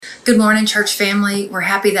Good morning, church family. We're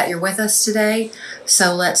happy that you're with us today.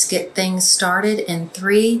 So let's get things started in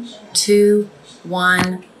 3, 2,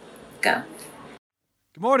 1, go.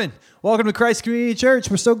 Good morning. Welcome to Christ Community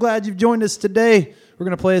Church. We're so glad you've joined us today. We're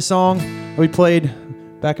going to play a song that we played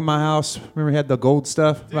back in my house. Remember we had the gold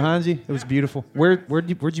stuff behind you? It was beautiful. Where'd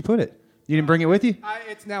you put it? You didn't bring it with you?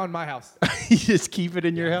 It's now in my house. You just keep it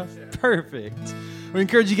in your house? Yeah. Perfect. We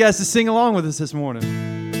encourage you guys to sing along with us this morning.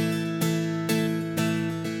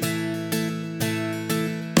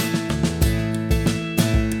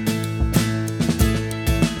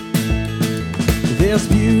 There's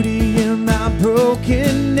beauty in my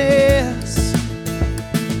brokenness,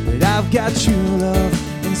 but I've got true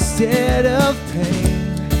love instead of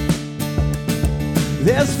pain.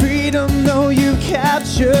 There's freedom though you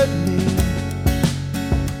captured me,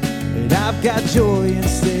 but I've got joy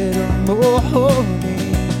instead of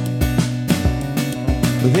mourning.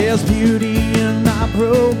 There's beauty in my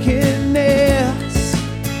brokenness,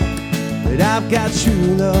 but I've got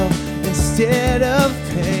true love instead of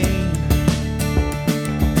pain.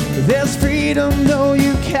 There's freedom though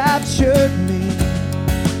you captured me,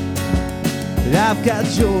 but I've got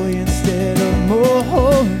joy instead of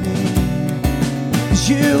mourning. 'Cause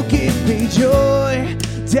you give me joy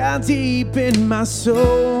down deep in my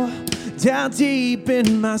soul, down deep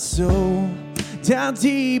in my soul, down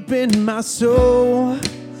deep in my soul.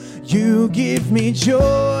 You give me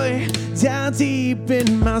joy down deep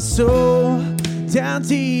in my soul, down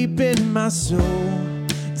deep in my soul,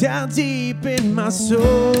 down deep in my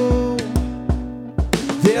soul.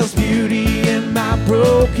 There's beauty in my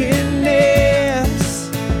brokenness,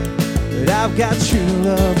 but I've got true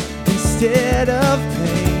love instead of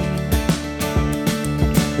pain.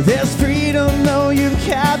 There's freedom though you've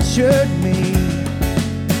captured me,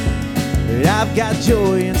 but I've got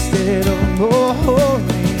joy instead of mourning.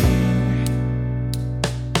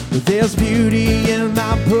 But there's beauty in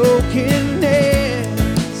my brokenness,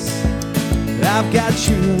 I've got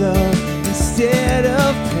true love instead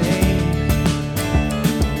of pain.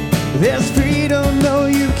 There's freedom though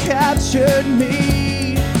you captured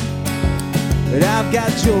me, but I've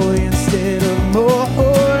got joy instead of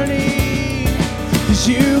mourning. 'Cause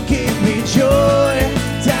you give me joy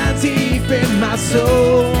down deep in my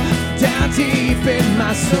soul, down deep in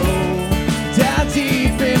my soul, down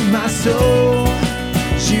deep in my soul.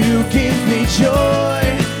 You give me joy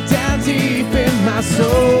down deep in my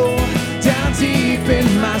soul, down deep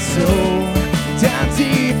in my soul, down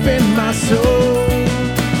deep in my soul.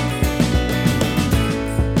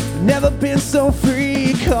 Never been so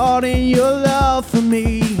free, caught in your love for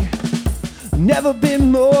me. Never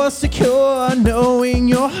been more secure, knowing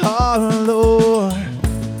your heart, Lord.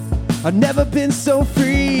 I've never been so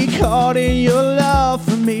free, caught in your love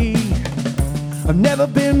for me. I've never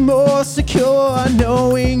been more secure,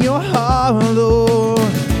 knowing your heart, Lord.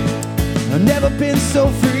 I've never been so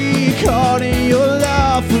free, caught in your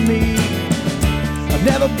love for me. I've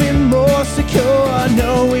never been more secure,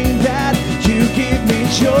 knowing that you give me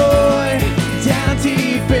joy down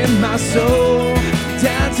deep in my soul,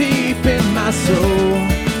 down deep in my soul,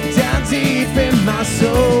 down deep in my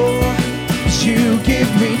soul. You give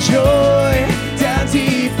me joy down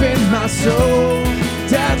deep in my soul,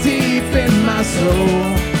 down deep in my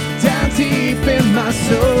soul, down deep in my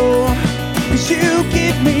soul. You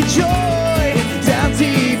give me joy down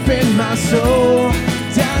deep in my soul,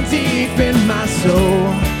 down deep in my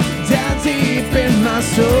soul, down deep in my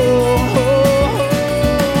soul.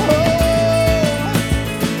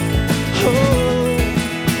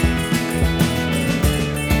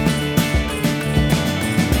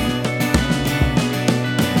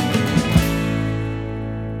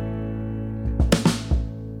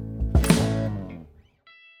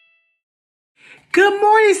 Good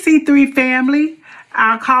morning, C3 family.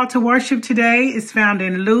 Our call to worship today is found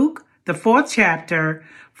in Luke, the 4th chapter,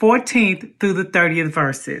 14th through the 30th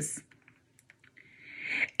verses.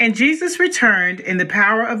 And Jesus returned in the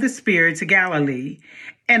power of the Spirit to Galilee,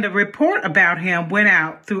 and a report about him went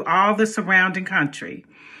out through all the surrounding country.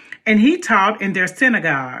 And he taught in their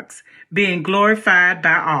synagogues, being glorified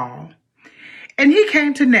by all. And he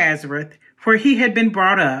came to Nazareth, where he had been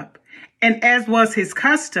brought up. And as was his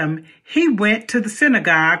custom, he went to the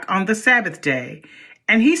synagogue on the Sabbath day,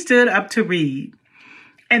 and he stood up to read.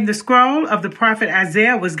 And the scroll of the prophet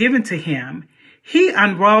Isaiah was given to him. He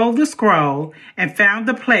unrolled the scroll and found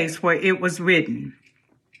the place where it was written,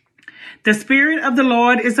 "The Spirit of the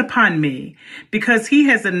Lord is upon me, because he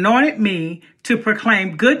has anointed me to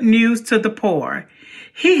proclaim good news to the poor.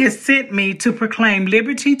 He has sent me to proclaim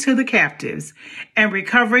liberty to the captives and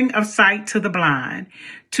recovering of sight to the blind,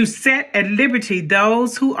 to set at liberty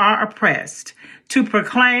those who are oppressed, to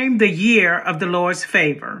proclaim the year of the Lord's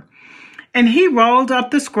favor. And he rolled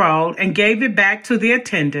up the scroll and gave it back to the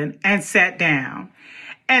attendant and sat down.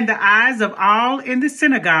 And the eyes of all in the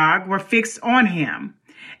synagogue were fixed on him.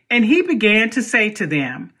 And he began to say to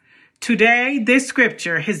them, "Today this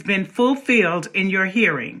scripture has been fulfilled in your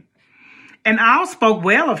hearing." And all spoke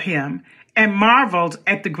well of him and marveled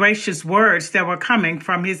at the gracious words that were coming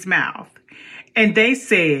from his mouth. And they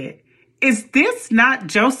said, "Is this not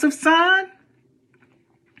Joseph's son?"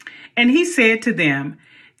 And he said to them,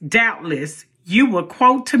 "Doubtless you will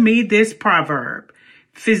quote to me this proverb,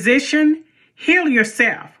 'Physician, heal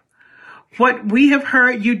yourself. What we have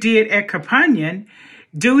heard you did at Capernaum,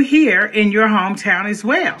 do here in your hometown as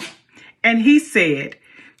well." And he said,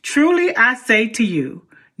 "Truly I say to you,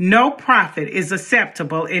 no prophet is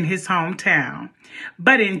acceptable in his hometown.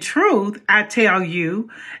 But in truth, I tell you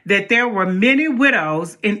that there were many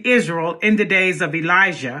widows in Israel in the days of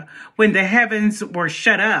Elijah, when the heavens were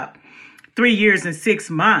shut up 3 years and 6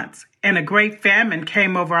 months, and a great famine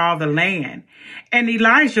came over all the land. And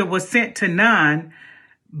Elijah was sent to none,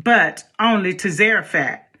 but only to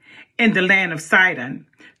Zarephath in the land of Sidon,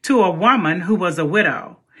 to a woman who was a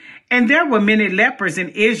widow. And there were many lepers in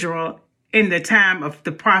Israel in the time of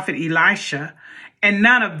the prophet Elisha, and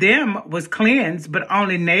none of them was cleansed, but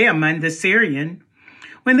only Naaman the Syrian.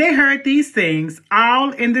 When they heard these things,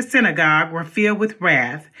 all in the synagogue were filled with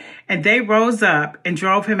wrath, and they rose up and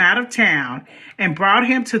drove him out of town and brought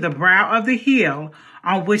him to the brow of the hill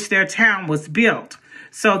on which their town was built,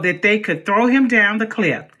 so that they could throw him down the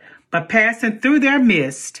cliff. But passing through their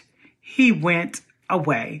midst, he went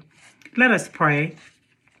away. Let us pray.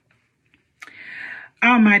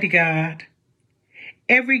 Almighty God,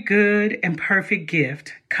 every good and perfect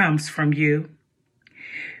gift comes from you.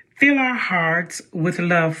 Fill our hearts with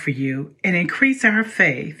love for you and increase our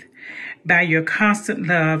faith by your constant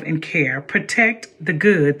love and care. Protect the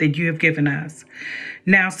good that you have given us.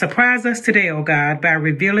 Now surprise us today, O God, by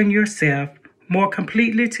revealing yourself more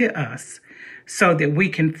completely to us so that we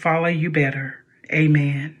can follow you better.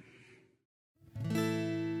 Amen.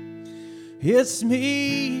 It's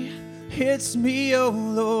me, oh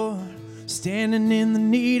Lord, standing in the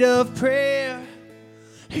need of prayer.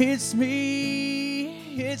 It's me,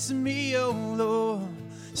 oh Lord,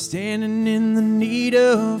 standing in the need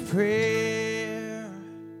of prayer.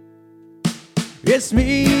 It's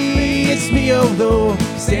me, oh Lord,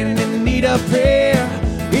 standing in the need of prayer.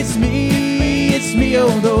 It's me,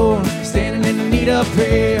 oh Lord, standing in the need of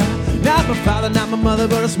prayer. Not my father, not my mother,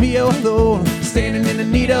 but it's me, oh Lord, standing in the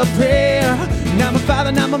need of prayer. Not my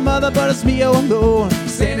father, not my mother, but it's me, oh Lord,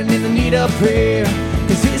 standing in the need of prayer.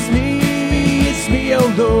 'Cause it's me,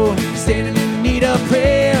 oh Lord, standing in the need of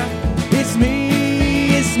prayer. It's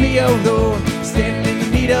me, oh Lord, standing in the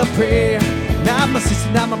need of prayer. Not my sister,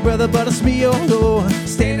 not my brother, but it's me, oh Lord,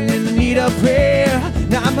 standing in the need of prayer.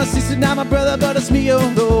 Not my sister, not my brother, but it's me,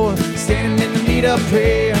 oh Lord, standing in the need of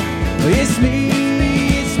prayer. It's me,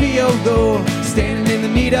 oh Lord, standing in the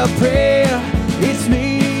need of prayer. It's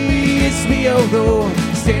me, oh Lord,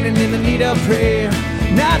 standing in the need of prayer.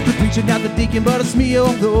 Not the preacher, not the deacon, but it's me,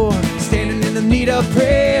 oh Lord, standing in the need of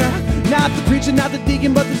prayer. Not the preacher, not the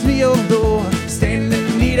deacon, but it's me, oh Lord, standing in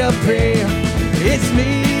the need of prayer. It's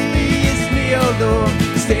me, oh Lord,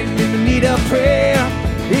 standing in the need of prayer.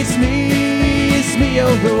 It's me,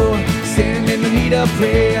 oh Lord, standing in the need of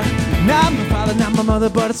prayer. Not my father, not my mother,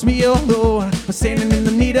 but it's me, oh Lord, standing in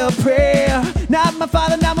the need of prayer. Not my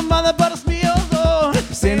father, not my mother, but it's me, oh Lord,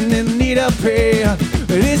 standing in the need of prayer.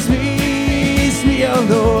 It's me, oh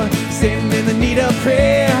Lord, standing in the need of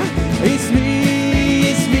prayer. It's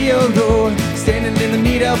me, oh Lord, standing in the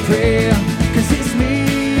need of prayer. 'Cause it's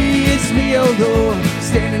me, oh Lord,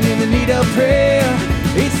 standing in the need of prayer.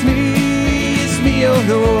 It's me, oh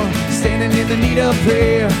Lord, standing in the need of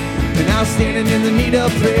prayer. And I'm standing in the need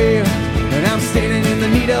of prayer. And I'm standing in the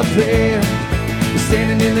need of prayer.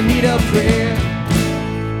 Standing in the need of prayer.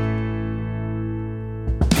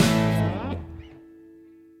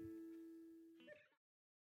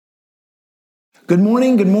 Good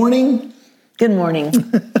morning, good morning. Good morning.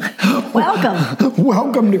 Welcome.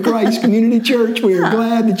 Welcome to Christ Community Church. We are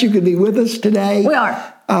glad that you could be with us today. We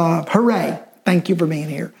are. Hooray. Thank you for being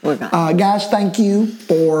here. We're glad. Guys, thank you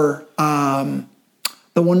for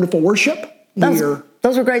the wonderful worship.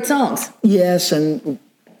 Those were great songs. Yes, and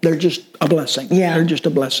they're just a blessing. Yeah. They're just a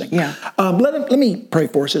blessing. Yeah. Let me pray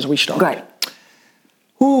for us as we start. Great.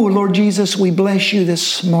 Oh, Lord Jesus, we bless you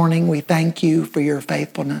this morning. We thank you for your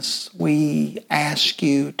faithfulness. We ask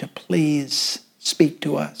you to please speak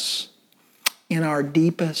to us in our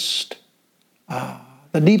deepest,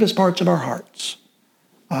 the deepest parts of our hearts,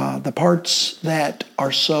 the parts that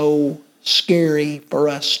are so scary for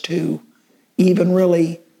us to even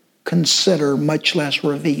really consider, much less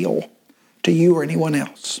reveal to you or anyone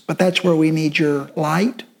else. But that's where we need your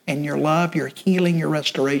light and your love, your healing, your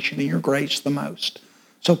restoration, and your grace the most.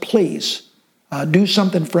 So please do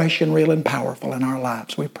something fresh and real and powerful in our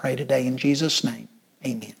lives. We pray today in Jesus' name.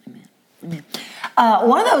 Amen. Amen.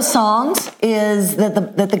 One of those songs is that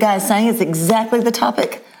the guy sang is exactly the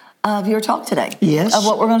topic of your talk today. Yes. Of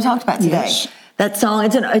what we're going to talk about today. Yes. That song,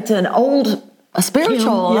 it's an old, a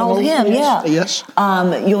spiritual, Hymn, old hymn, yes, yeah. yes.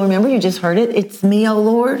 You'll remember, you just heard it. It's me, oh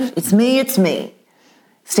Lord. It's me,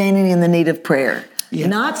 standing in the need of prayer. Yeah.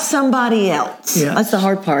 Not somebody else. Yes. That's the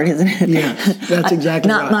hard part, isn't it? Yeah, that's exactly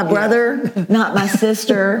not right. Not my brother, not my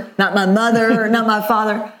sister, not my mother, not my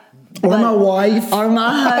father. Or my wife. Or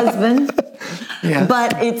my husband. Yes.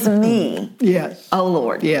 But it's me, Yes. oh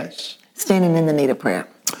Lord, Yes. standing in the need of prayer.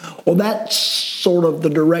 Well, that's sort of the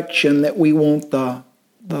direction that we want the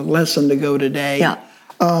lesson to go today. Yeah.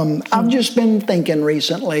 I've just been thinking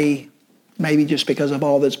recently, maybe just because of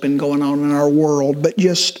all that's been going on in our world, but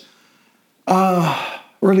just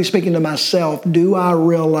really speaking to myself, do I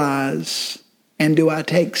realize and do I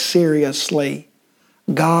take seriously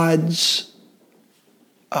God's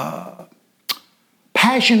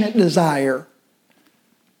passionate desire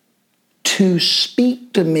to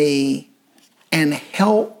speak to me and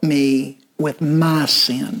help me with my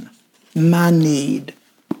sin, my need,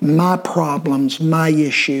 my problems, my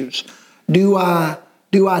issues? Do I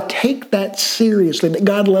take that seriously, that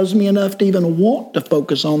God loves me enough to even want to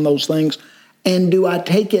focus on those things? And do I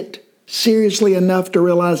take it seriously enough to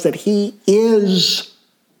realize that He is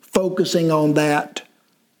focusing on that?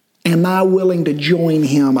 Am I willing to join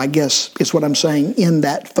Him, I guess is what I'm saying, in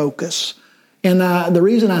that focus? And the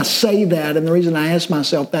reason I say that and the reason I ask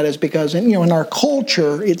myself that is because, in our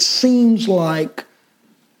culture, it seems like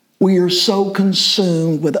we are so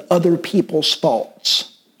consumed with other people's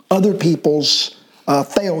faults, other people's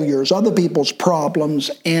failures, other people's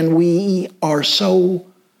problems, and we are so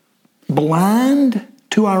blind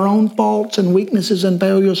to our own faults and weaknesses and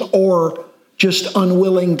failures, or just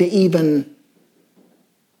unwilling to even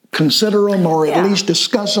consider them or at least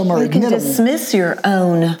discuss them or admit them. You can dismiss your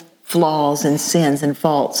own flaws and sins and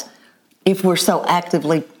faults if we're so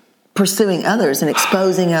actively pursuing others and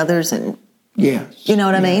exposing others, and yes, you know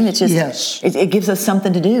what I mean? It's just it gives us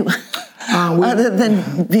something to do other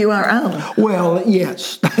than view our own. Well,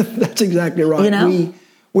 yes, that's exactly right.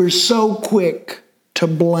 We're so quick to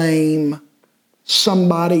blame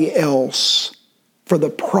somebody else for the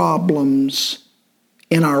problems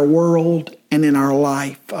in our world and in our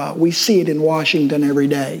life. We see it in Washington every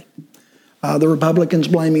day. The Republicans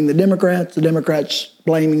blaming the Democrats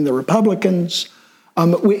blaming the Republicans.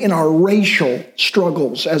 In our racial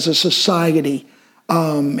struggles as a society,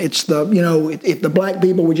 it's if the black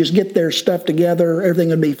people would just get their stuff together, everything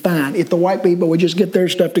would be fine. If the white people would just get their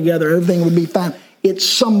stuff together, everything would be fine. It's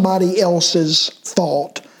somebody else's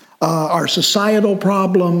fault. Our societal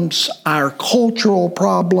problems, our cultural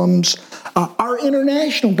problems, our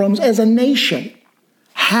international problems as a nation.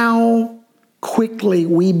 How quickly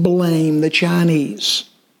we blame the Chinese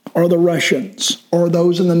or the Russians or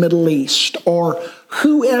those in the Middle East or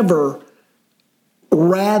whoever,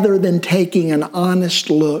 rather than taking an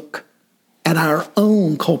honest look at our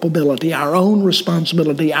own culpability, our own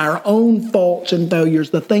responsibility, our own faults and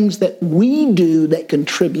failures, the things that we do that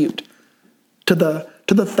contribute to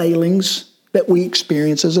the failings that we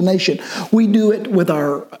experience as a nation. We do it with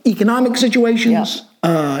our economic situations,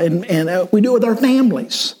 and we do it with our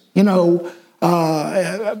families.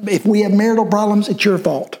 If we have marital problems, it's your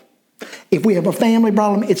fault. If we have a family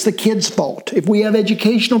problem, it's the kid's fault. If we have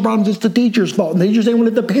educational problems, it's the teacher's fault. And they just say, well,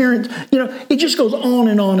 if the parents, it just goes on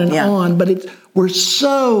and on and on. But we're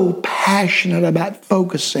so passionate about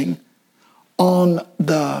focusing on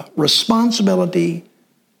the responsibility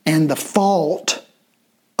and the fault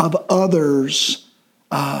of others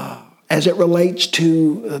as it relates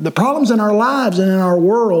to the problems in our lives and in our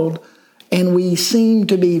world. And we seem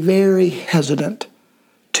to be very hesitant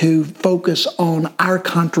to focus on our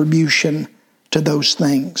contribution to those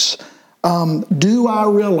things. Do I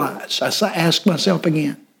realize, I ask myself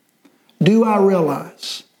again, do I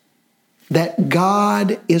realize that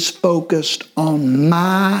God is focused on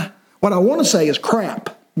what I want to say is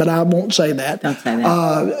crap, but I won't say that. Don't say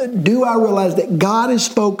that. Do I realize that God is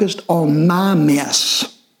focused on my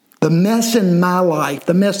mess, the mess in my life,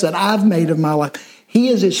 the mess that I've made of my life? He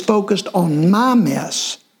is as focused on my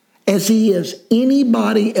mess as He is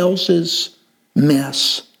anybody else's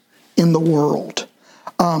mess in the world.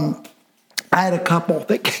 I had a couple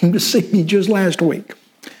that came to see me just last week.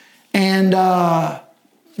 And,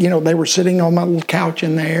 they were sitting on my little couch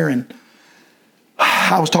in there, and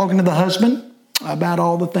I was talking to the husband about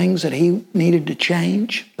all the things that he needed to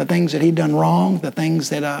change, the things that he'd done wrong, the things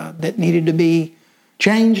that needed to be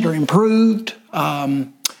changed or improved.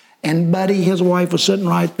 And Buddy, his wife, was sitting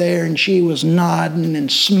right there, and she was nodding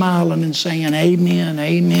and smiling and saying, amen,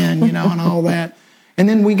 amen, and all that. And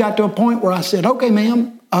then we got to a point where I said, okay,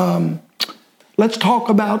 ma'am, let's talk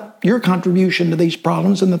about your contribution to these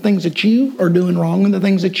problems and the things that you are doing wrong and the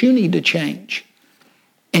things that you need to change.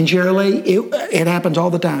 And Shirley, it happens all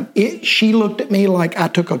the time. She looked at me like I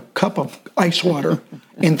took a cup of ice water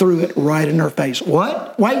and threw it right in her face.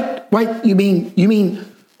 What? Wait, you mean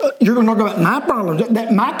you're going to talk about my problems,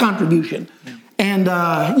 my contribution? And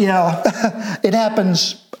it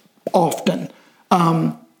happens often.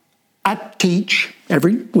 I teach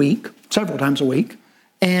every week, several times a week,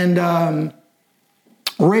 and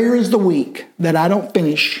rare is the week that I don't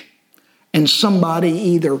finish and somebody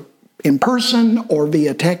either in person or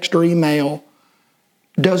via text or email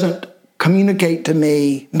doesn't communicate to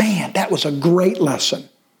me, man, that was a great lesson.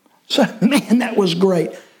 So, man, that was great.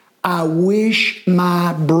 I wish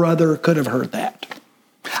my brother could have heard that.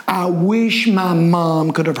 I wish my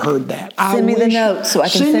mom could have heard that. Send me the notes so I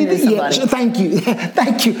can send it to somebody. Yes, thank you.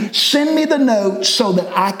 Thank you. Send me the notes so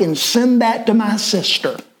that I can send that to my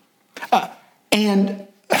sister. And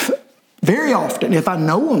very often, if I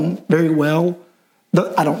know them very well,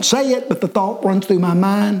 I don't say it, but the thought runs through my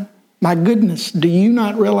mind, my goodness, do you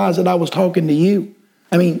not realize that I was talking to you?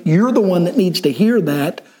 I mean, you're the one that needs to hear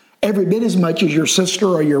that every bit as much as your sister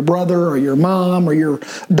or your brother or your mom or your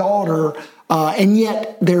daughter. And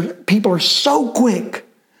yet people are so quick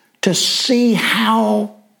to see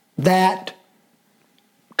how that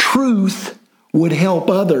truth would help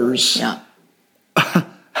others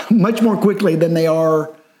much more quickly than they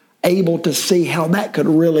are able to see how that could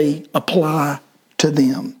really apply to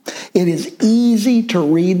them. It is easy to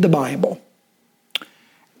read the Bible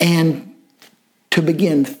and to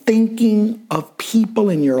begin thinking of people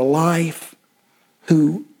in your life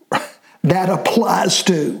who that applies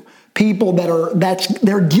to. People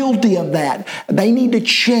they're guilty of that. They need to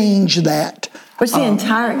change that. But the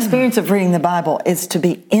entire experience of reading the Bible is to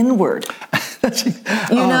be inward.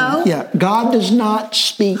 Yeah, God does not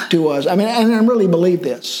speak to us. I mean, and I really believe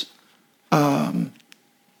this.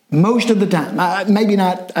 Most of the time, maybe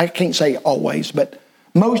not, I can't say always, but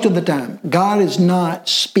most of the time, God is not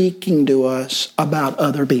speaking to us about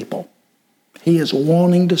other people. He is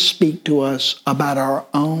wanting to speak to us about our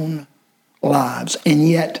own lives. And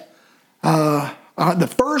yet,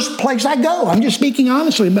 the first place I go, I'm just speaking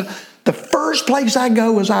honestly, but the first place I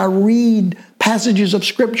go as I read passages of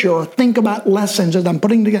Scripture or think about lessons as I'm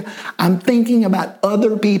putting together, I'm thinking about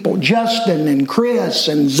other people, Justin and Chris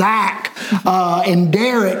and Zach and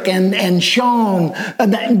Derek and Sean.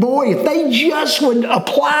 Boy, if they just would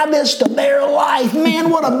apply this to their life, man,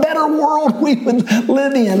 what a better world we would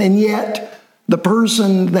live in. And yet, the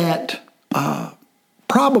person that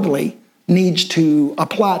probably needs to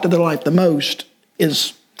apply it to their life the most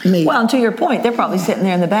is me. Well, and to your point, they're probably sitting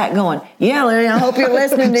there in the back going, yeah, Larry, I hope you're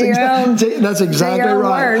listening to your own That's exactly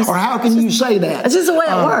right. words. Or how can you say that? That's just the way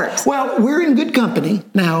it works. Well, we're in good company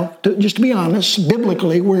now. Just to be honest,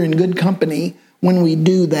 biblically, we're in good company when we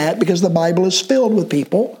do that because the Bible is filled with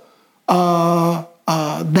people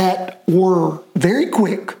that were very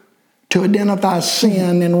quick to identify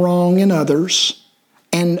sin and wrong in others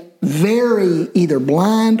and very either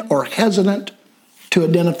blind or hesitant to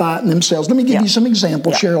identify it in themselves. Let me give you some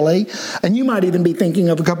examples, Shirley, and you might even be thinking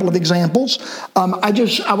of a couple of examples. I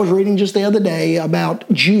was reading just the other day about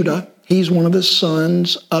Judah. He's one of the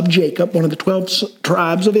sons of Jacob, one of the 12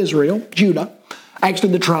 tribes of Israel, Judah,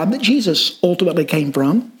 actually the tribe that Jesus ultimately came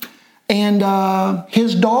from. And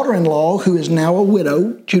his daughter-in-law, who is now a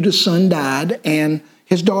widow, Judah's son died, and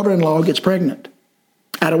his daughter-in-law gets pregnant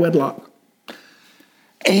out of wedlock.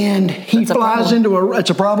 And he flies into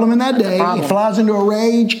it's a problem in that day. He flies into a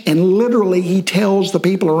rage and literally he tells the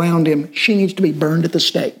people around him she needs to be burned at the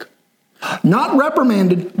stake. Not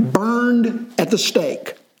reprimanded, burned at the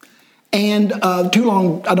stake. And too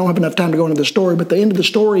long, I don't have enough time to go into the story, but the end of the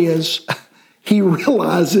story is he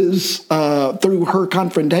realizes through her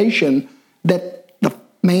confrontation that the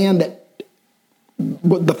man that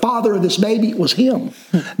the father of this baby was him,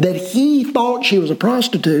 that he thought she was a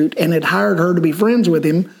prostitute and had hired her to be friends with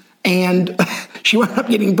him, and she wound up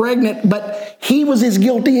getting pregnant, but he was as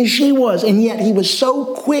guilty as she was, and yet he was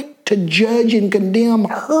so quick to judge and condemn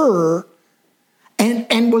her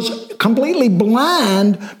and was completely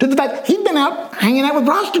blind to the fact he'd been out hanging out with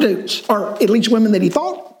prostitutes, or at least women that he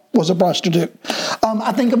thought was a prostitute.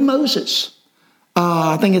 I think of Moses.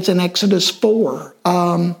 I think it's in Exodus 4.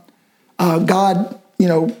 God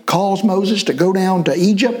calls Moses to go down to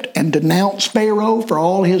Egypt and denounce Pharaoh for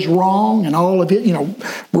all his wrong and all of his,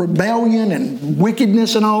 rebellion and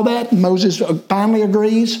wickedness and all that. And Moses finally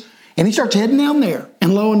agrees, and he starts heading down there.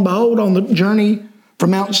 And lo and behold, on the journey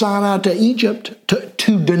from Mount Sinai to Egypt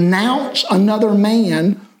to denounce another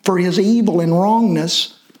man for his evil and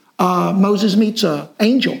wrongness, Moses meets an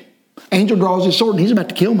angel. Angel draws his sword, and he's about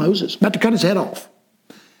to kill Moses, about to cut his head off.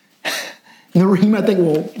 And you might think,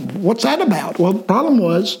 well, what's that about? Well, the problem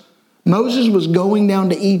was Moses was going down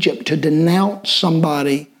to Egypt to denounce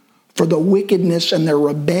somebody for the wickedness and their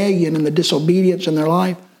rebellion and the disobedience in their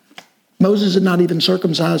life. Moses had not even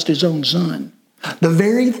circumcised his own son. The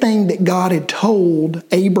very thing that God had told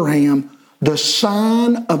Abraham, the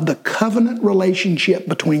sign of the covenant relationship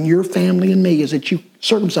between your family and me is that you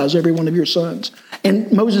circumcise every one of your sons.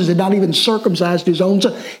 And Moses had not even circumcised his own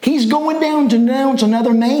son. He's going down to denounce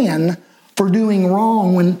another man for doing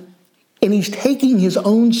wrong and he's taking his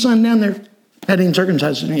own son down there, hadn't even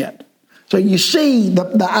circumcised him yet. So you see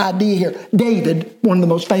the idea here. David, one of the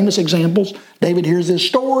most famous examples, David hears this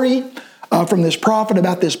story from this prophet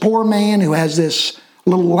about this poor man who has this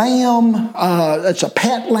little lamb. It's a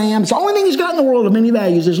pet lamb. It's the only thing he's got in the world of many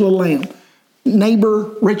values, this little lamb.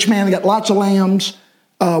 Neighbor, rich man, got lots of lambs,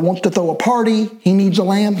 wants to throw a party. He needs a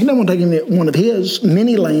lamb. He doesn't want to take one of his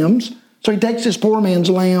many lambs. So he takes this poor man's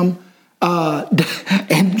lamb and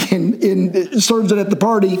serves it at the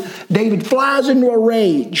party. David flies into a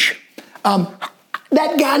rage.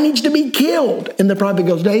 That guy needs to be killed. And the prophet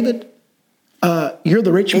goes, David, you're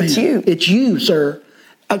the rich man. It's you. It's you, sir.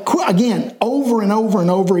 Again, over and over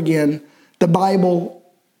and over again, the Bible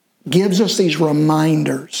gives us these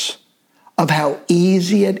reminders of how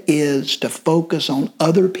easy it is to focus on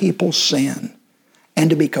other people's sin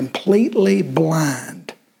and to be completely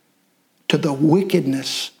blind to the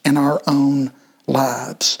wickedness in our own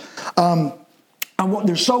lives.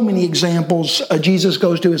 There's so many examples. Jesus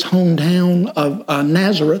goes to his hometown of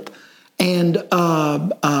Nazareth and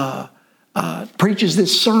preaches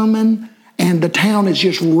this sermon, and the town is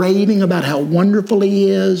just raving about how wonderful he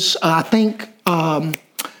is. I think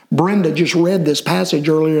Brenda just read this passage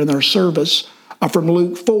earlier in their service from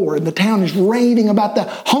Luke 4. And the town is raving about the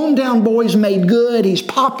hometown boy's made good. He's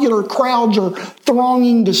popular. Crowds are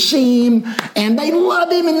thronging to see him. And they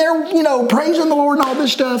love him, and they're, praising the Lord and all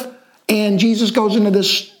this stuff. And Jesus goes into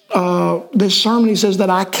this sermon. He says that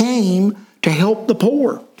I came to help the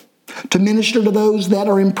poor, to minister to those that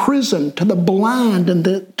are in prison, to the blind and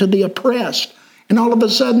to the oppressed. And all of a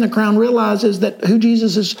sudden the crowd realizes that who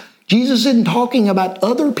Jesus is. Jesus isn't talking about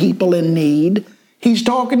other people in need. He's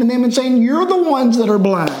talking to them and saying, you're the ones that are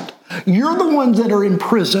blind. You're the ones that are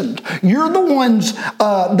imprisoned. You're the ones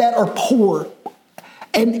that are poor.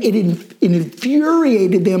 And it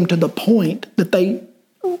infuriated them to the point that they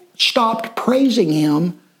stopped praising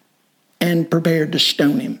him and prepared to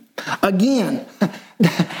stone him. Again,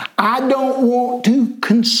 I don't want to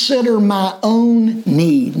consider my own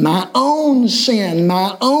need, my own sin,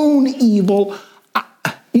 my own evil.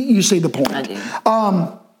 You see the point. I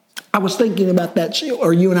do. I was thinking about that,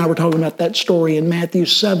 or you and I were talking about that story in Matthew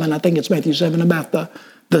 7. I think it's Matthew 7 about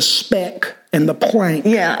the speck and the plank.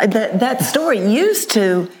 Yeah, that story used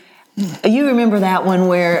to. You remember that one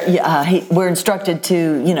where we're instructed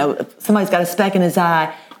to, somebody's got a speck in his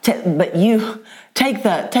eye, but you take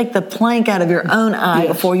the plank out of your own eye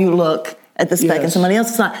before you look at the speck in somebody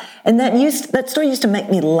else's eye. And that story used to make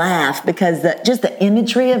me laugh because just the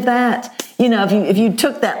imagery of that. If you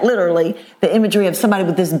took that literally, the imagery of somebody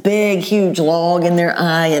with this big, huge log in their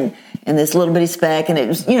eye and this little bitty speck, and it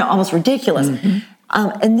was, almost ridiculous. Mm-hmm.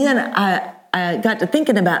 And then I got to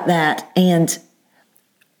thinking about that, and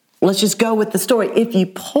let's just go with the story. If you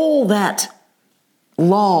pull that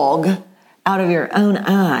log out of your own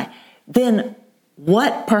eye, then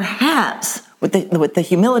what perhaps, with the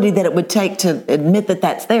humility that it would take to admit that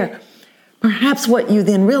that's there, perhaps what you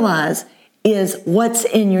then realize is what's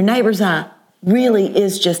in your neighbor's eye really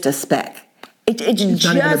is just a speck. It's just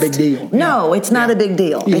not even a big deal. No, it's not a big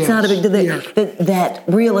deal. Yes. It's not a big deal. Yes. That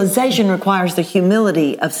realization requires the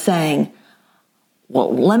humility of saying,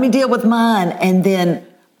 well, let me deal with mine, and then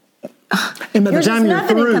and by the time you're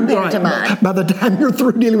through, by the time you're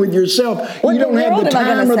through dealing with yourself, you don't have the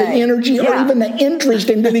time or the energy or even the interest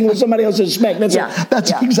in dealing with somebody else's speck.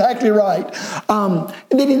 That's exactly right. And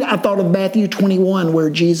then I thought of Matthew 21, where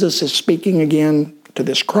Jesus is speaking again to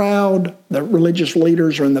this crowd. The religious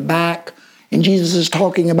leaders are in the back, and Jesus is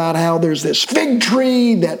talking about how there's this fig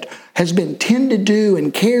tree that has been tended to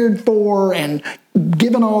and cared for and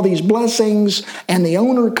given all these blessings, and the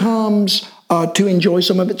owner comes to enjoy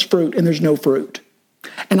some of its fruit, and there's no fruit.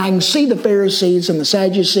 And I can see the Pharisees and the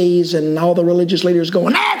Sadducees and all the religious leaders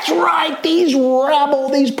going, that's right, these rabble,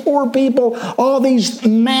 these poor people, all these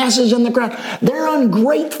masses in the crowd, they're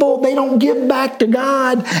ungrateful, they don't give back to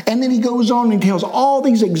God. And then he goes on and tells all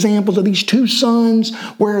these examples of these two sons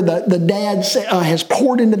where the dad has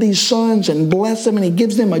poured into these sons and blessed them, and he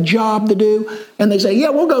gives them a job to do. And they say, yeah,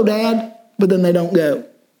 we'll go, Dad. But then they don't go.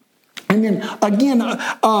 And then again,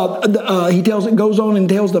 goes on and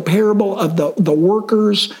tells the parable of the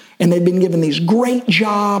workers, and they've been given these great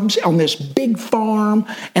jobs on this big farm,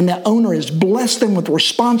 and the owner has blessed them with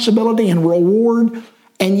responsibility and reward.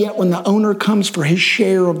 And yet when the owner comes for his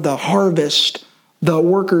share of the harvest, the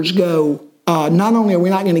workers go, not only are we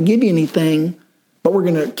not going to give you anything, but we're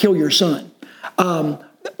going to kill your son.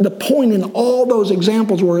 The point in all those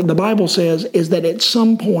examples where the Bible says is that at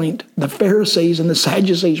some point the Pharisees and the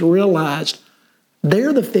Sadducees realized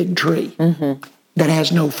they're the fig tree that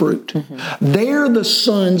has no fruit. They're the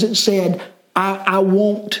sons that said, I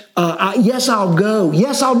won't, yes, I'll go.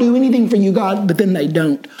 Yes, I'll do anything for you, God, but then they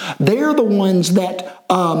don't. They're the ones that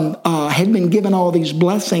had been given all these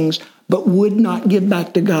blessings, but would not give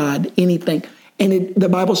back to God anything. And the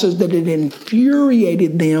Bible says that it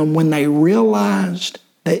infuriated them when they realized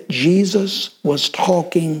that Jesus was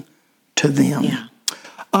talking to them. Yeah.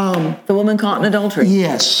 The woman caught in adultery.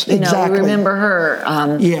 Yes, exactly. We remember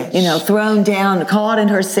her, yes. Thrown down, caught in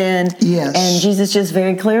her sin. Yes. And Jesus just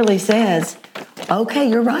very clearly says, okay,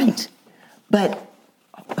 you're right. But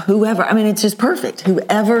whoever, it's just perfect.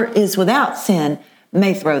 Whoever is without sin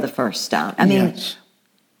may throw the first stone. Yes.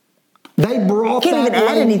 They brought can't even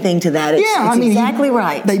add anything to that. It's exactly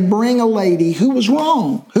right. They bring a lady who was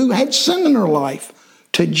wrong, who had sin in her life,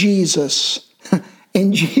 to Jesus.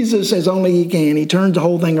 And Jesus says only he can. He turns the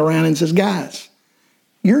whole thing around and says, guys,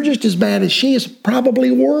 you're just as bad as she is,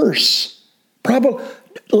 probably worse.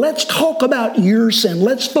 Let's talk about your sin.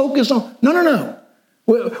 Let's focus on, no.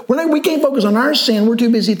 We can't focus on our sin. We're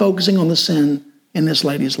too busy focusing on the sin in this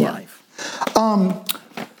lady's life.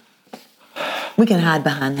 We can hide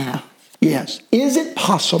behind that. Yes. Is it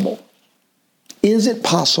possible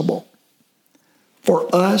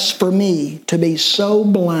for me to be so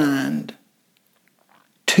blind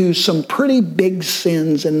to some pretty big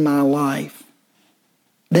sins in my life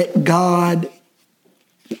that God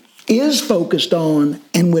is focused on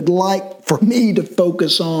and would like for me to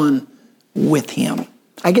focus on with him?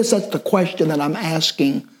 I guess that's the question that I'm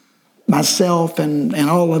asking myself and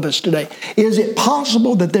all of us today. Is it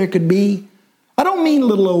possible that there could be, I don't mean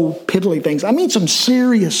little old piddly things, I mean some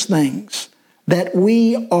serious things that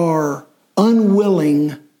we are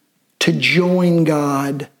unwilling to join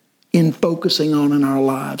God in focusing on in our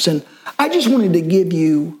lives? And I just wanted to give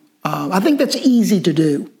you, I think that's easy to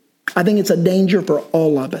do. I think it's a danger for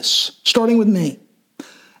all of us, starting with me.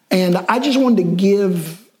 And I just wanted to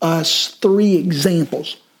give us 3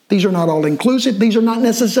 examples. These are not all inclusive. These are not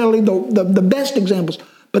necessarily the best examples,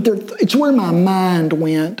 but it's where my mind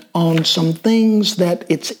went on some things that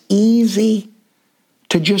it's easy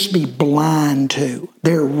to just be blind to.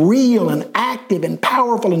 They're real and active and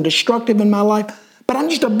powerful and destructive in my life, but I'm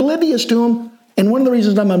just oblivious to them. And one of the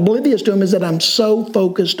reasons I'm oblivious to them is that I'm so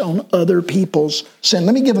focused on other people's sin.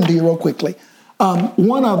 Let me give them to you real quickly.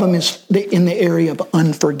 One of them is in the area of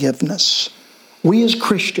unforgiveness. We as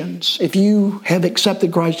Christians, if you have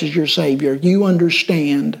accepted Christ as your Savior, you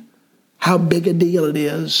understand how big a deal it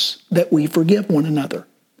is that we forgive one another.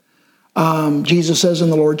 Jesus says in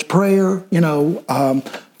the Lord's Prayer,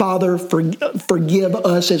 Father, forgive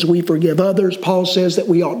us as we forgive others. Paul says that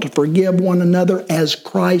we ought to forgive one another as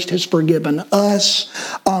Christ has forgiven us.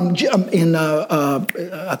 In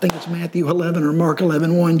I think it's Matthew 11 or Mark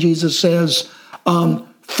 11:1, Jesus says,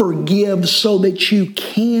 forgive so that you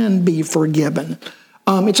can be forgiven.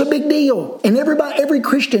 It's a big deal. And every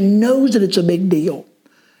Christian knows that it's a big deal.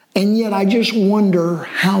 And yet I just wonder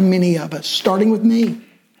how many of us, starting with me,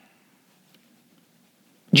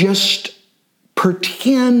 just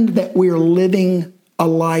pretend that we're living a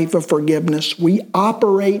life of forgiveness. We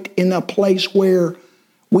operate in a place where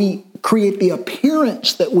we create the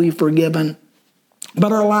appearance that we've forgiven,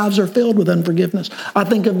 but our lives are filled with unforgiveness. I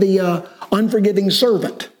think of the unforgiving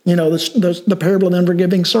servant, the parable of the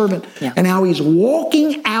unforgiving servant, and how he's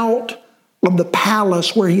walking out of the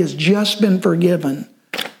palace where he has just been forgiven,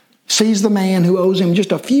 sees the man who owes him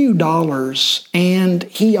just a few dollars, and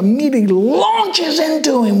he immediately launches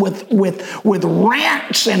into him with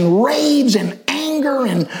rants and raves and anger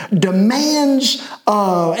and demands,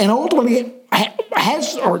 and ultimately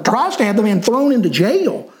has or tries to have the man thrown into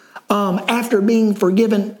jail after being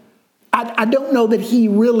forgiven. I don't know that he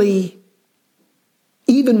really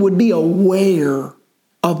even would be aware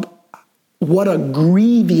of what a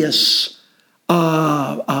grievous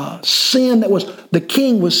sin that was. The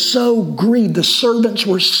king was so grieved. The servants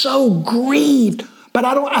were so grieved. But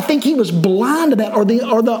I think he was blind to that, or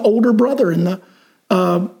the older brother in the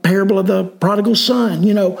parable of the prodigal son.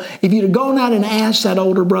 You know, if you'd have gone out and asked that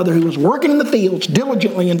older brother who was working in the fields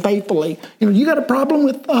diligently and faithfully, you got a problem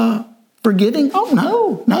with forgiving?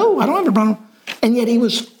 Oh, no, I don't have a problem. And yet he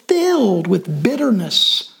was filled with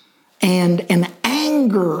bitterness and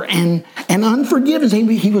anger and unforgiveness.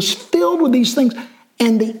 He was filled with these things,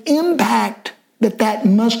 and the impact that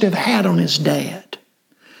must have had on his dad.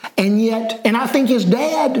 And yet, and I think his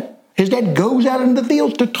dad goes out into the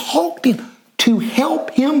fields to talk to him, to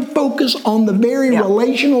help him focus on the very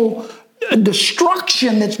relational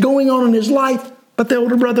destruction that's going on in his life. But the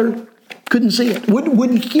older brother couldn't see it,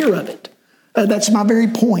 wouldn't hear of it. That's my very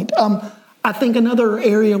point. I think another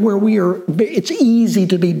area where it's easy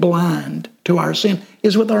to be blind to our sin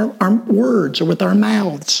is with our words or with our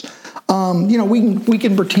mouths. We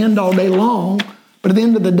can pretend all day long, but at the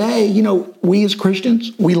end of the day, we as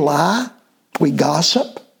Christians, we lie, we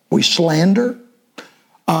gossip, we slander.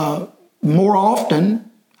 More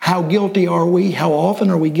often, how guilty are we? How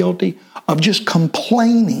often are we guilty of just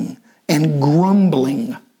complaining and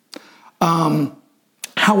grumbling? How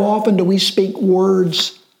often do we speak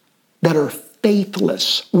words that are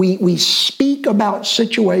faithless? We speak about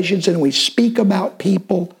situations and we speak about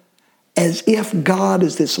people as if God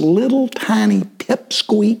is this little tiny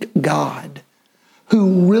pipsqueak God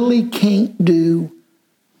who really can't do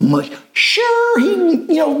much. Sure,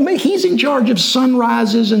 he's in charge of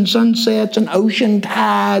sunrises and sunsets and ocean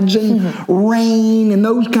tides and rain and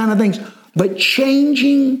those kind of things. But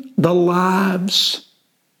changing the lives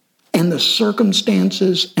and the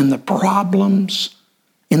circumstances and the problems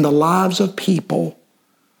in the lives of people,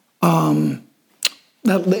 that'll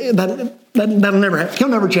never happen. He'll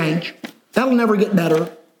never change. That'll never get better.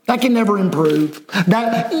 That can never improve.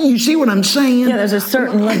 You see what I'm saying? Yeah, there's a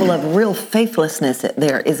certain level of real faithlessness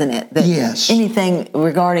there, isn't it? That yes. Anything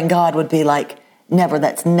regarding God would be like, never,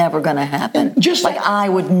 that's never going to happen. Just like I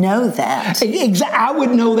would know that. Exactly. I would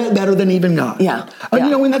know that better than even God. Yeah.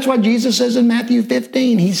 And that's why Jesus says in Matthew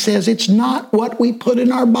 15, he says, it's not what we put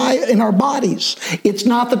in our bodies. It's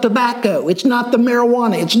not the tobacco. It's not the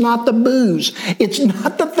marijuana. It's not the booze. It's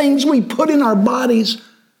not the things we put in our bodies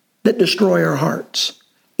that destroy our hearts.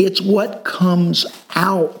 It's what comes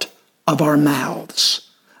out of our mouths.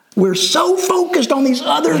 We're so focused on these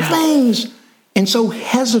other things and so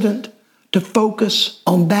hesitant to focus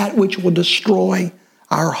on that which will destroy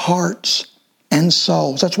our hearts and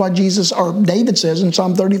souls. That's why David says in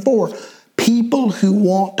Psalm 34, people who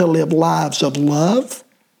want to live lives of love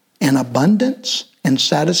and abundance and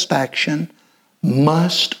satisfaction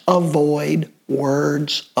must avoid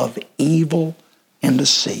words of evil and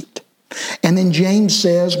deceit. And then James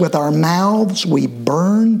says, with our mouths, we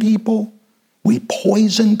burn people, we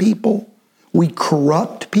poison people, we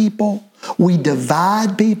corrupt people, we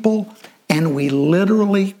divide people, and we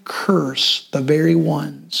literally curse the very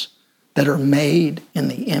ones that are made in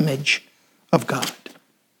the image of God.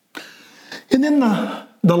 And then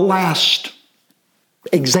the last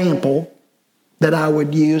example that I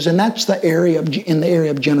would use, and that's in the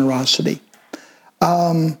area of generosity.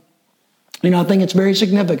 I think it's very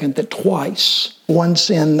significant that twice, once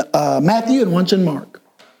in Matthew and once in Mark,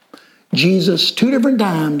 Jesus 2 different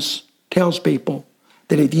times tells people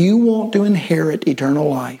that if you want to inherit eternal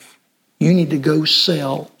life, you need to go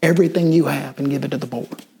sell everything you have and give it to the poor.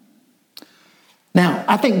 Now,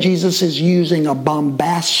 I think Jesus is using a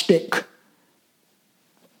bombastic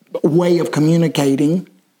way of communicating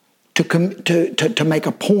to make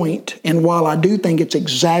a point. And while I do think it's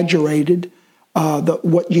exaggerated, the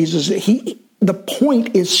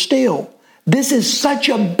point is still, this is such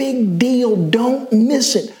a big deal. Don't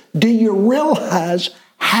miss it. Do you realize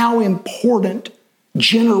how important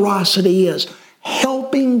generosity is?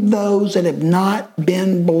 Helping those that have not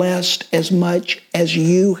been blessed as much as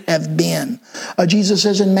you have been. Jesus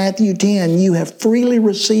says in Matthew 10, you have freely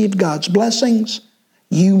received God's blessings.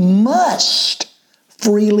 You must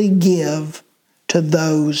freely give to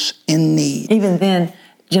those in need. Even then,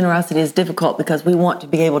 generosity is difficult because we want to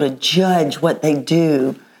be able to judge what they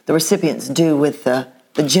do, the recipients do with the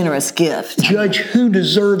generous gift. Judge who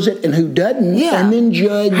deserves it and who doesn't, and then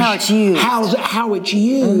judge how it's used, how it's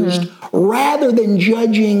used rather than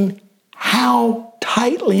judging how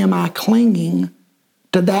tightly am I clinging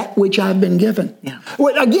to that which I've been given. Yeah.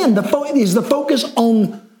 Well, again, the focus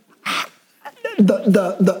on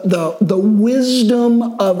the wisdom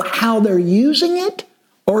of how they're using it,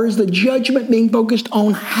 or is the judgment being focused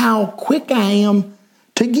on how quick I am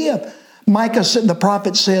to give? Micah, the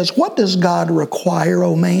prophet says, what does God require,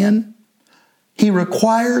 O man? He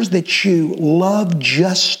requires that you love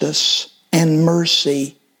justice and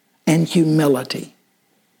mercy and humility.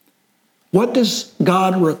 What does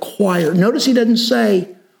God require? Notice he doesn't say,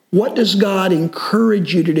 what does God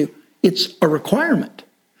encourage you to do? It's a requirement.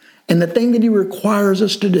 And the thing that he requires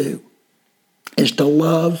us to do is to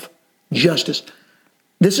love justice.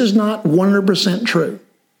 This is not 100% true.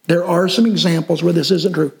 There are some examples where this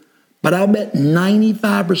isn't true. But I'll bet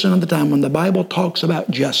 95% of the time when the Bible talks about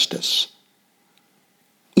justice,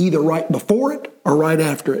 either right before it or right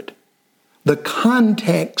after it, the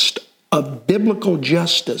context of biblical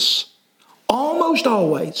justice almost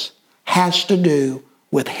always has to do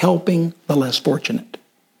with helping the less fortunate.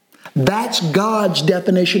 That's God's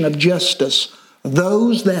definition of justice.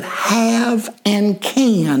 Those that have and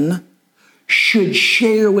can should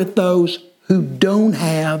share with those who don't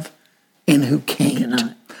have and who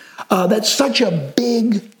can't. That's such a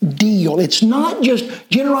big deal. It's not just,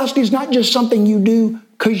 generosity is not just something you do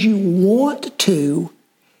because you want to.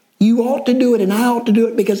 You ought to do it, and I ought to do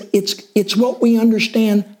it because it's what we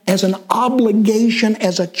understand as an obligation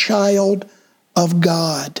as a child of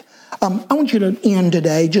God. I want you to end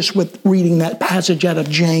today just with reading that passage out of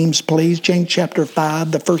James, please. James chapter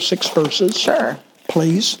 5, the first 6 verses. Sure.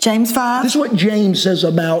 Please. James 5. This is what James says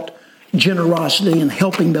about generosity and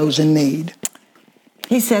helping those in need.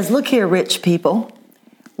 He says, look here, rich people.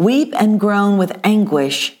 Weep and groan with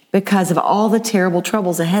anguish because of all the terrible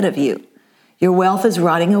troubles ahead of you. Your wealth is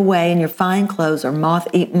rotting away and your fine clothes are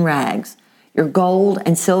moth-eaten rags. Your gold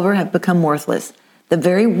and silver have become worthless. The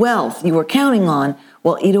very wealth you were counting on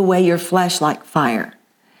will eat away your flesh like fire.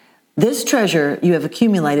 This treasure you have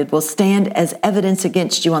accumulated will stand as evidence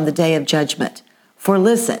against you on the day of judgment. For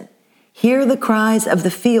listen, hear the cries of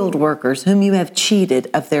the field workers whom you have cheated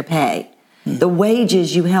of their pay. The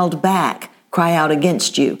wages you held back cry out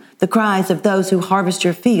against you. The cries of those who harvest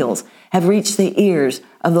your fields have reached the ears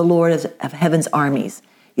of the Lord of heaven's armies.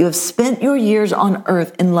 You have spent your years on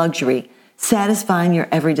earth in luxury, satisfying your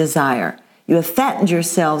every desire. You have fattened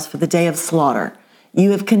yourselves for the day of slaughter. You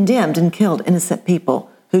have condemned and killed innocent people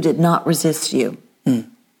who did not resist you.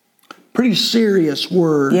 Pretty serious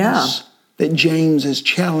words that James is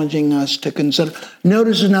challenging us to consider.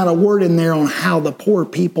 Notice there's not a word in there on how the poor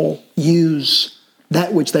people use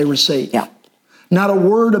that which they receive. Yeah. Not a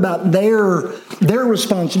word about their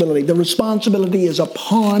responsibility. The responsibility is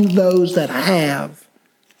upon those that have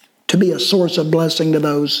to be a source of blessing to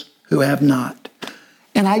those who have not.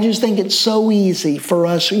 And I just think it's so easy for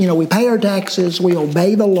us. You know, we pay our taxes, we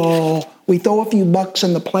obey the law, we throw a few bucks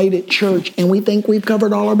in the plate at church, and we think we've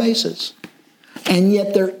covered all our bases. And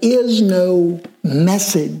yet there is no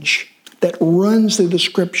message that runs through the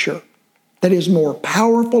Scripture that is more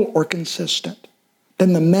powerful or consistent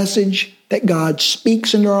than the message that God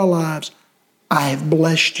speaks into our lives. I have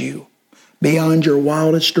blessed you beyond your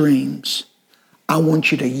wildest dreams. I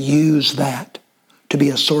want you to use that to be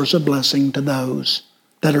a source of blessing to those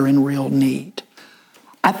that are in real need.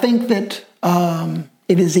 I think that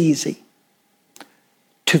it is easy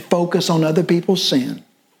to focus on other people's sin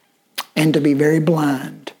and to be very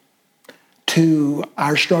blind to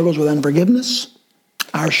our struggles with unforgiveness,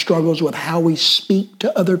 our struggles with how we speak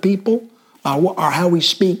to other people, or how we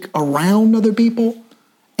speak around other people,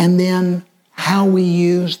 and then how we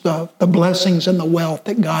use the blessings and the wealth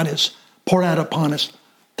that God has poured out upon us.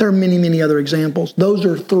 There are many, many other examples. Those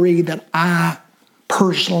are 3 that I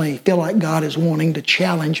personally feel like God is wanting to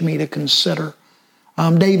challenge me to consider.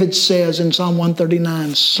 David says in Psalm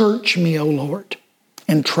 139, search me, O Lord,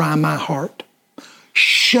 and try my heart.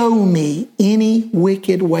 Show me any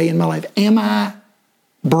wicked way in my life. Am I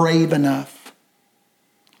brave enough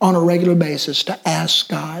on a regular basis to ask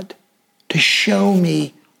God to show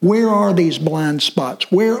me where are these blind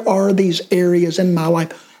spots? Where are these areas in my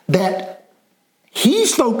life that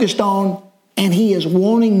He's focused on and He is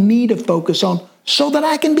wanting me to focus on so that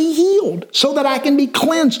I can be healed, so that I can be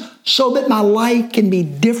cleansed, so that my life can be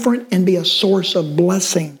different and be a source of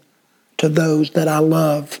blessing to those that I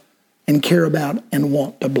love and care about and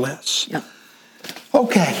want to bless. Yep.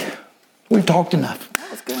 Okay, we've talked enough. That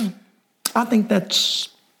was good. I think that's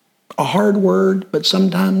a hard word, but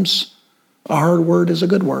sometimes a hard word is a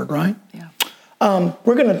good word, right? Yeah.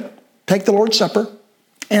 We're going to take the Lord's Supper,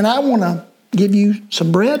 and I want to give you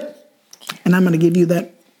some bread, and I'm going to give you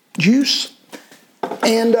that juice.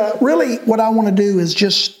 And really what I want to do is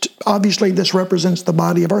just, obviously this represents the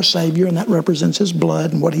body of our Savior, and that represents His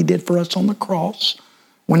blood and what He did for us on the cross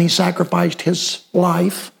when He sacrificed His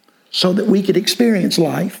life so that we could experience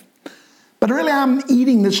life. But really I'm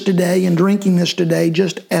eating this today and drinking this today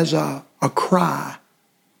just as a cry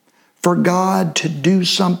for God to do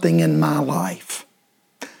something in my life.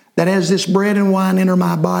 That as this bread and wine enter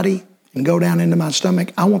my body and go down into my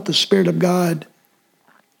stomach, I want the Spirit of God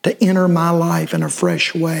to enter my life in a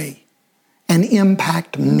fresh way and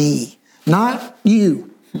impact me. Not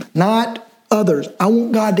you, not others. I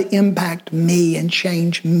want God to impact me and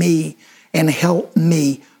change me and help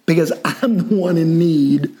me, because I'm the one in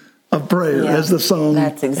need of prayer, as the song.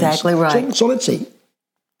 That's exactly right. So let's see.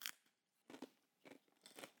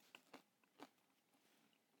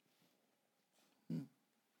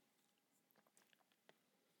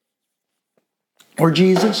 Lord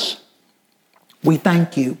Jesus, we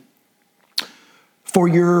thank you for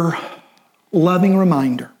your loving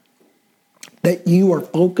reminder that you are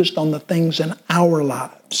focused on the things in our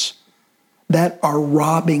lives that are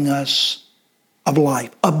robbing us of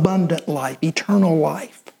life, abundant life, eternal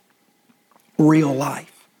life, real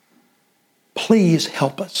life. Please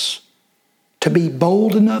help us to be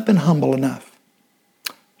bold enough and humble enough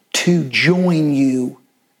to join you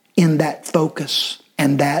in that focus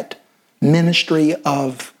and that ministry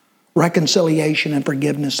of reconciliation and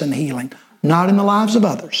forgiveness and healing, not in the lives of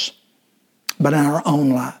others, but in our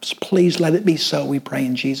own lives. Please let it be so, we pray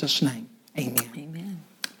in Jesus' name. Amen. Amen.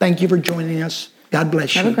 Thank you for joining us. God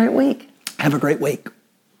bless you. Have a great week. Have a great week.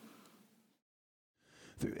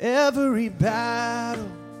 Through every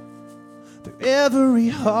battle, through every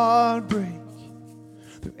heartbreak,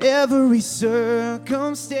 through every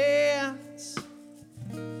circumstance,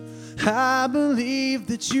 I believe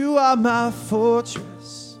that you are my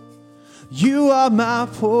fortress. You are my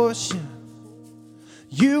portion.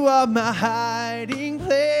 You are my hiding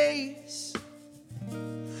place.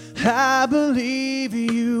 I believe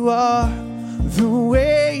you are the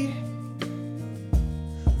way,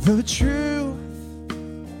 the truth,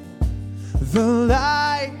 the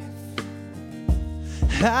life.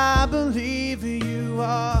 I believe you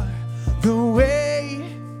are the way,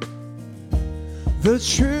 the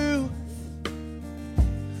truth,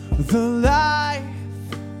 the life.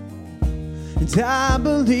 And I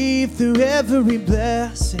believe through every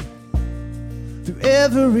blessing, through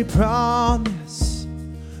every promise,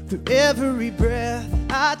 through every breath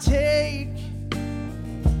I take,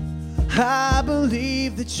 I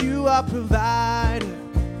believe that you are provider.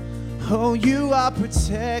 Oh, you are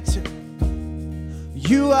protector.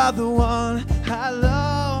 You are the one I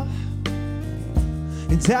love.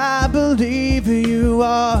 And I believe you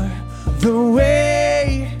are the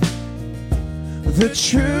way, the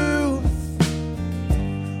truth,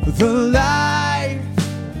 the life.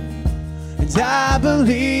 And I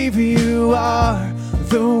believe you are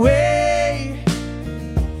the way,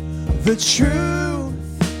 the truth,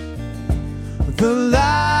 the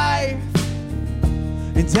life.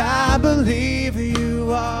 And I believe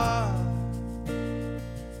you are.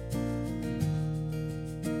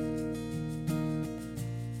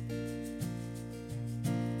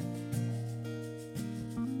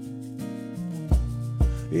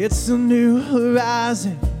 It's a new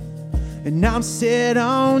horizon, and I'm set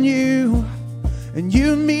on you. And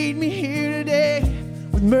you meet me here today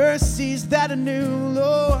with mercies that are new,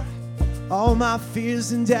 Lord. All my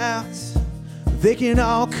fears and doubts, they can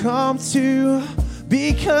all come to,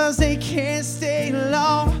 because they can't stay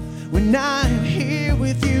long when I am here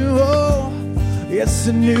with you. Oh, it's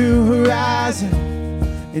a new horizon,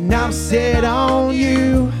 and I'm set on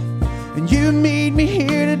you. And you meet me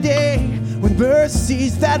here today with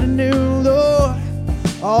mercies that are new, Lord.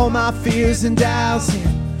 All my fears and doubts,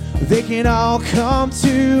 they can all come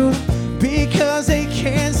to, because they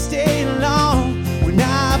can't stay long when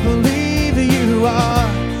I believe you are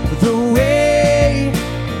the way,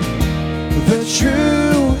 the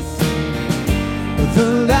truth,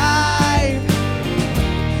 the life.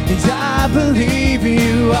 And I believe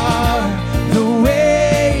you are the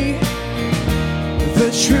way, the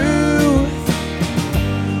truth,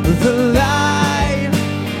 the life.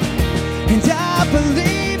 And I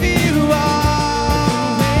believe you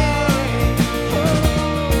are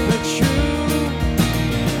the truth,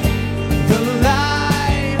 the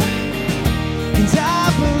life. And I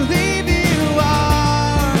believe you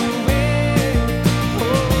are the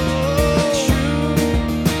truth,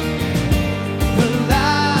 the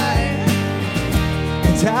life.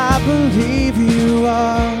 And I believe you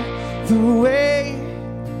are the way,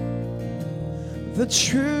 the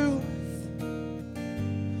truth,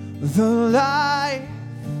 the life.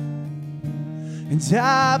 And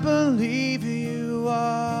I believe you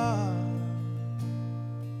are.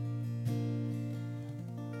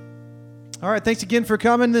 All right, thanks again for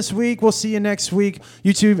coming this week. We'll see you next week.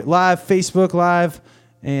 YouTube Live, Facebook Live,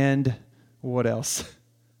 and what else?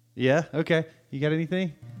 Yeah, okay. You got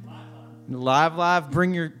anything? Live.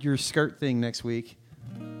 Bring your skirt thing next week.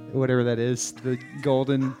 Whatever that is. The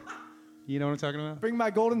golden... You know what I'm talking about? Bring my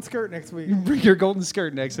golden skirt next week. Bring your golden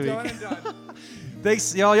skirt next week. Done and done.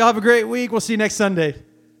 Thanks, y'all. Y'all have a great week. We'll see you next Sunday.